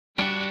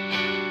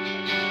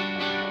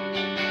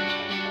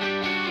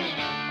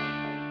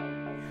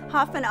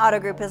Hoffman Auto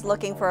Group is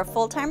looking for a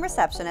full-time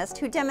receptionist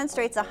who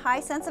demonstrates a high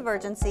sense of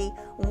urgency,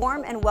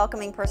 warm and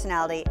welcoming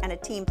personality, and a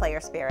team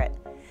player spirit.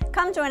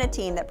 Come join a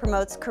team that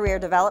promotes career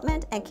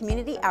development and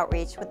community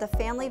outreach with the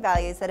family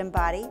values that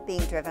embody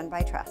being driven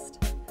by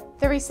trust.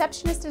 The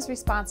receptionist is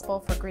responsible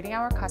for greeting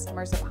our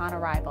customers upon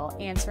arrival,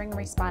 answering and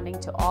responding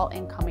to all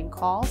incoming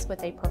calls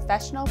with a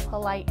professional,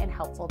 polite, and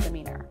helpful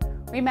demeanor.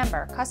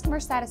 Remember, customer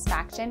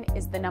satisfaction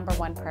is the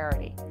 #1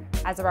 priority.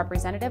 As a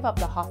representative of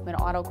the Hoffman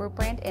Auto Group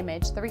brand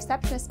image, the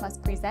receptionist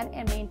must present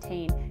and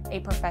maintain a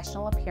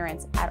professional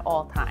appearance at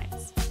all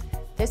times.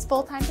 This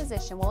full-time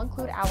position will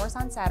include hours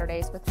on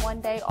Saturdays with 1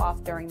 day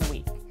off during the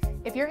week.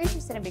 If you're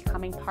interested in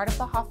becoming part of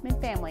the Hoffman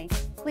family,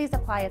 please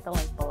apply at the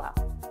link below.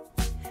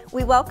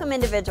 We welcome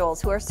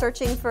individuals who are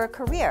searching for a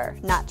career,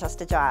 not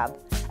just a job.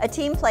 A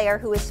team player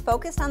who is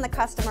focused on the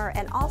customer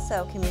and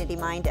also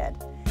community-minded.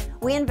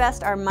 We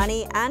invest our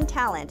money and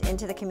talent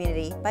into the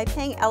community by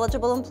paying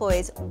eligible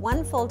employees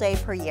 1 full day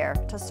per year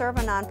to serve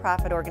a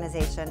nonprofit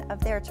organization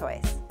of their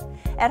choice.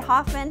 At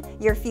Hoffman,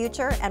 your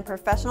future and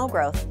professional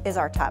growth is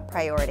our top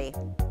priority.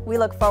 We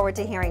look forward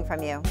to hearing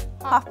from you.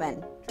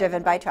 Hoffman,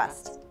 driven by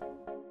trust.